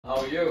How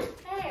are you?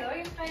 Hey, how are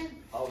you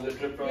fine? How was the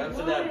trip from Good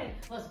Amsterdam? morning.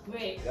 It was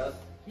great. Yes?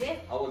 Yeah.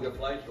 How was your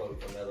flight roll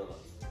from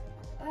Netherlands?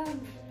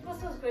 It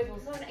was great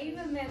also. And I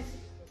even met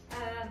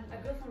a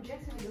girl from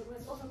Jacksonville who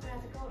has also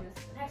keratoconus.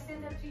 And I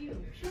sent that to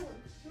you. She'll be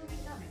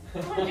coming.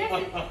 Oh,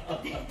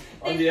 Jackson.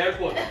 On the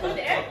airport? On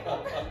the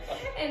airport.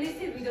 And they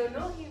said, we don't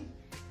know him.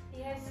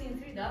 He has seen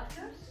 3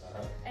 doctors.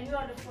 And you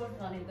are the 4th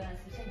one I'm gonna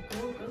see.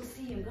 Go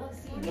see him, go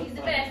see him. He's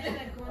the best.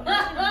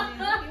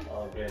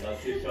 Oh, great. I'll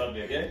see you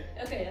shortly, okay?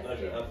 Okay,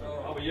 Pleasure.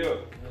 How are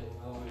you?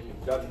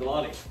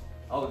 Dr.Gulani.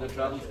 How are the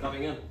travels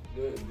coming in?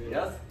 Good.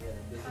 Yes? Yeah,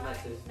 this is my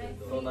sister.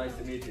 So nice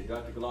to meet you,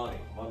 Dr.Gulani.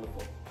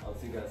 Wonderful. I'll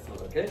see you guys soon,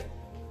 okay?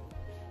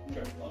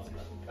 Sure.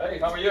 Hey,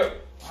 how are you?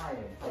 Hi.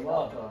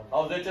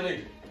 How's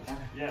Italy?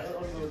 Yes.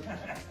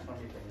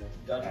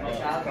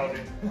 Dr.Gulani.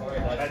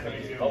 Nice to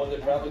meet you. How was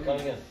the travel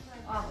coming in?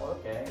 Oh,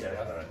 okay.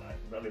 Yeah, very nice.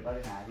 Very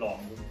nice. long.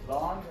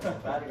 Long,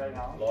 very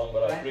long. Long,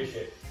 but I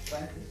appreciate it.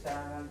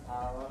 27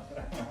 hours.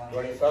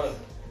 27.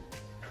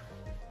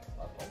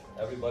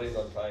 Everybody's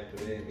on time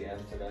today. The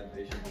Amsterdam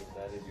patient is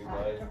standing. You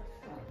guys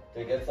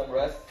to get some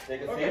rest,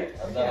 take a seat,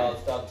 and then I'll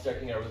start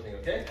checking everything,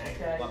 okay?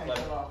 Okay, thanks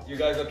a lot. You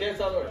guys okay,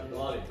 Salvador?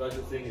 Gulani,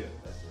 pleasure seeing you.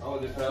 How are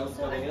the travels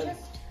coming in?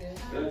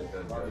 Good.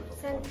 Wonderful.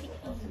 So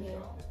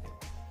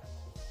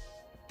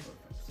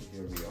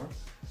here we are.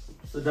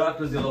 So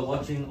doctors, you're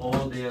watching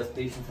all the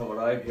patients have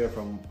arrived here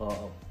from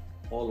all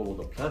over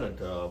the planet.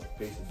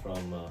 Patients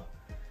from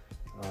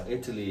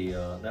Italy,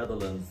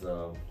 Netherlands,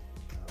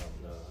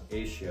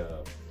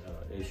 Asia,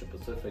 Asia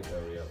Pacific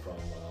area, from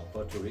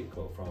Puerto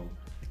Rico, from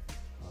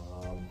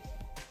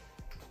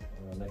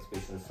next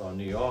patient is from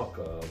New York,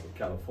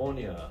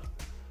 California,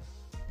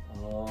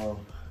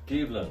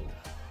 Cleveland,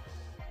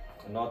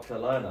 North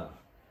Carolina.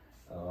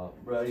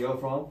 Where are you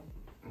from?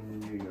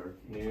 New York.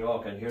 New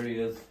York, and here he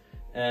is.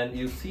 And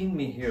you've seen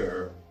me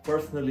here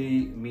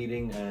personally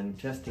meeting and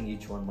testing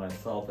each one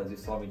myself. As you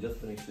saw me just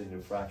finish doing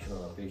refraction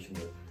on a patient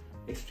with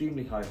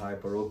extremely high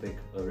hyperopic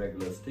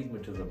irregular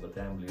astigmatism with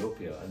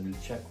amblyopia, and we'll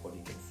check what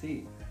he can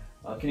see.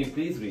 Can you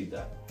please read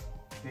that?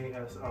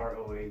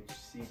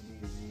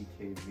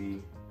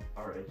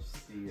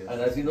 KSROHCDZKVRHCS. And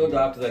as you know,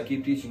 doctors, I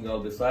keep teaching you all,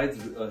 besides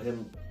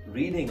him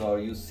reading or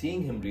you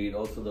seeing him read,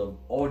 also the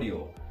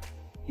audio.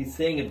 He's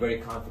saying it very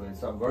confidently,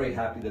 so I'm very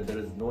happy that there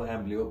is no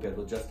amblyopia. It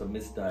was just a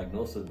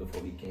misdiagnosis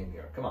before he came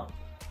here. Come on.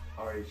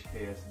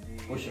 RHKSD,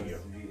 Pushing you.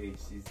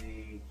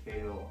 VHCZ,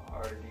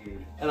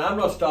 KORD. And I'm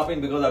not stopping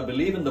because I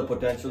believe in the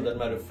potential that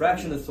my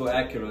refraction is so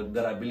accurate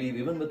that I believe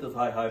even with this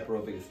high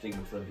hyperopic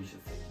astigmatism, he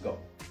should see. Go.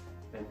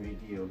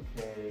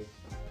 NVDOK,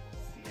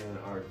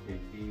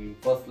 CNRKD,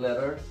 First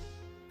letter.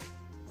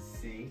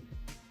 C,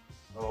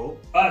 O.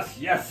 Us,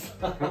 yes.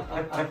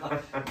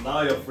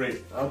 Now you're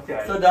free.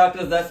 Okay. So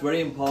doctors, that's very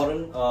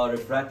important.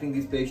 Refracting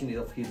these patients,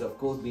 he's of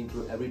course been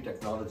through every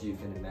technology you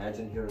can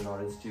imagine here in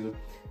our institute,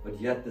 but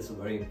yet this is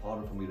very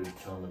important for me to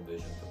determine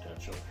vision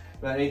potential.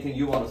 Now, anything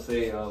you want to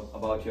say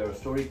about your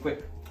story?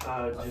 Quick.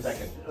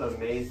 Just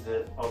amazed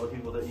at all the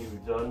people that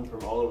you've done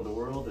from all over the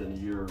world, and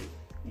you're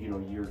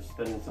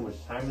spending so much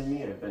time with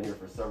me. I've been here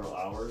for several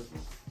hours.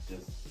 It's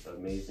just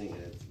amazing,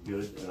 and it's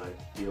good, and I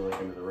feel like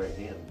I'm in the right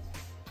hands.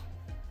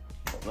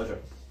 Pleasure.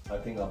 I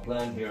think our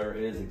plan here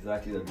is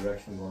exactly the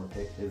direction we want to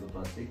take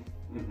LaZrPlastique.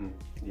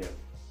 Yeah.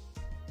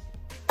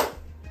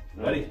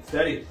 Ready,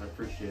 steady. I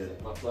appreciate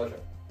it. My pleasure.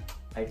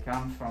 I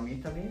come from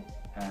Italy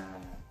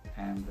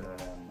and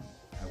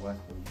I went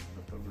to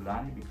Dr.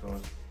 Gulani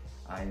because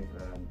I've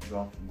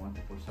got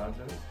multiple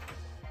surgeries,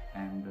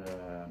 and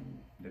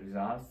the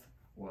result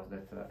was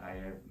that I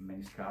have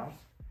many scars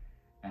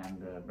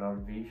and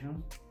blurred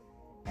vision,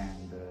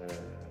 and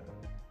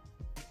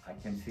I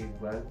can see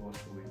well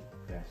also with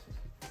glasses.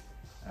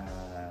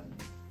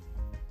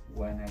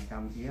 When I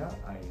come here,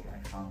 I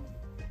found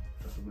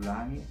Dr.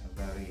 Gulani a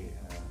very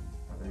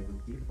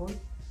good people.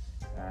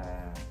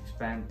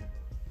 Spent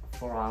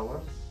 4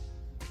 hours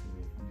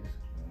with this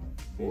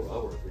 4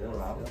 hours, yes.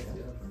 4 hours, yes, yes,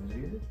 yes. for this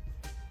visit.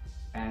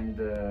 And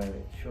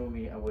show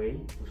me a way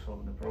to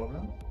solve the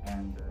problem,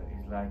 and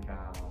it's like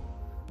a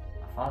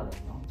father,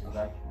 no? It's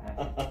like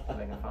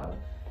a father.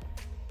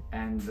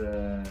 And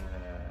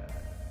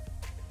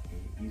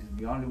he's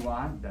the only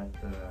one that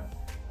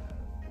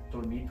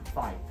told me to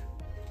fight,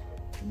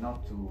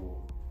 not to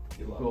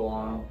go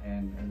on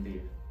and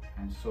live.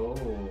 And so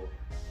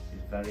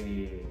it's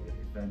very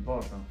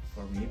important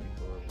for me,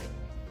 because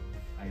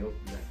I hope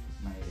that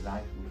my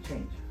life will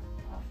change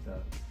after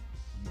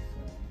this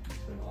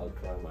surgery. I'll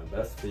try my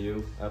best for you.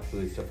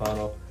 Absolutely,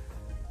 Stefano.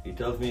 He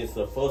tells me it's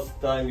the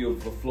first time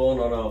you've flown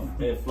on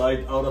a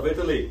flight out of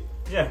Italy.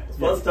 Yeah.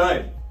 First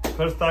time.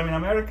 First time in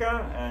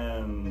America,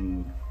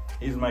 and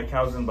he's my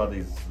cousin, but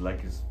it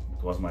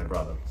was my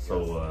brother.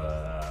 So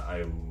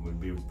I would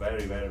be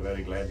very, very,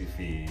 very glad if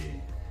he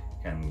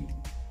can.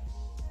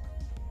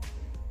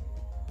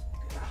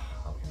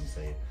 How can you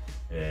say it?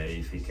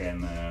 If he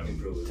can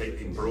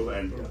improve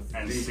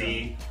and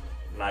see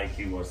like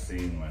he was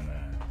seeing when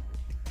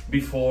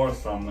before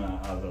some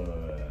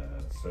other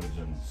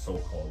surgeon,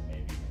 so-called,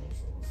 maybe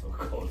also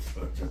so-called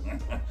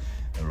surgeon,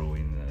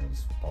 ruin,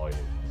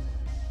 spoiling.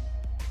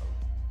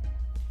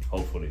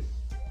 hopefully.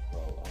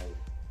 Well,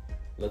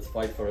 let's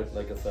fight for it.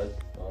 Like I said,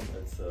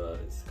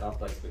 it's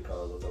complex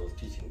because as I was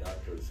teaching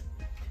doctors,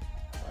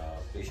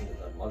 patients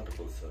that had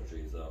multiple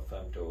surgeries,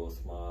 femto,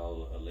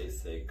 smile,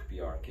 Lasik,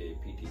 PRK,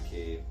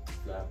 PTK,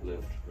 flap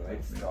lift,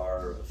 right,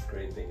 scar,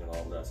 scraping and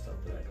all that stuff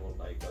that I don't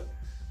like, but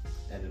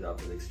ended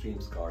up with extreme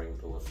scarring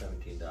with over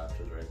 17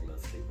 after the regular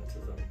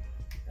astigmatism,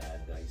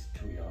 and he's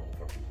too young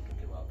for people to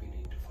give up. We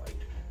need to fight,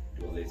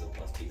 do a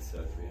LaZrPlastique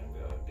surgery, and we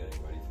are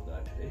getting ready for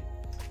that today.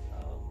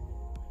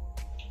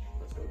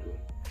 Let's go do it.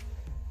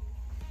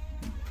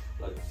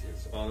 Pleasure to see you.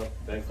 Savannah,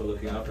 thanks for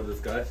looking after this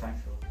guy.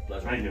 Thanks.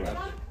 Pleasure. Thank you.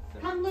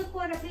 Come look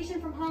what a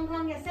patient from Hong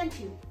Kong has sent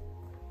you.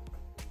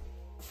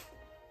 This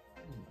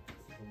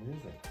is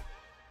amazing.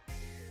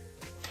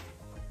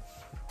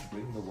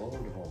 Bring the world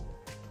home.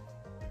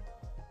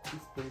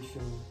 This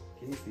patient,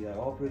 Casey, I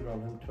operated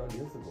on him 12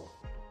 years ago.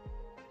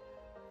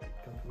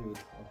 Company with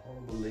a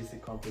horrible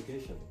LASIK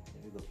complication.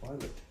 He's a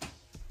pilot.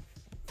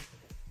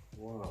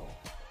 Wow.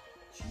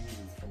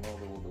 Jesus from all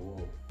over the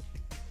world.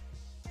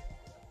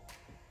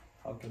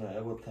 How can I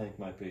ever thank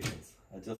my patients? I just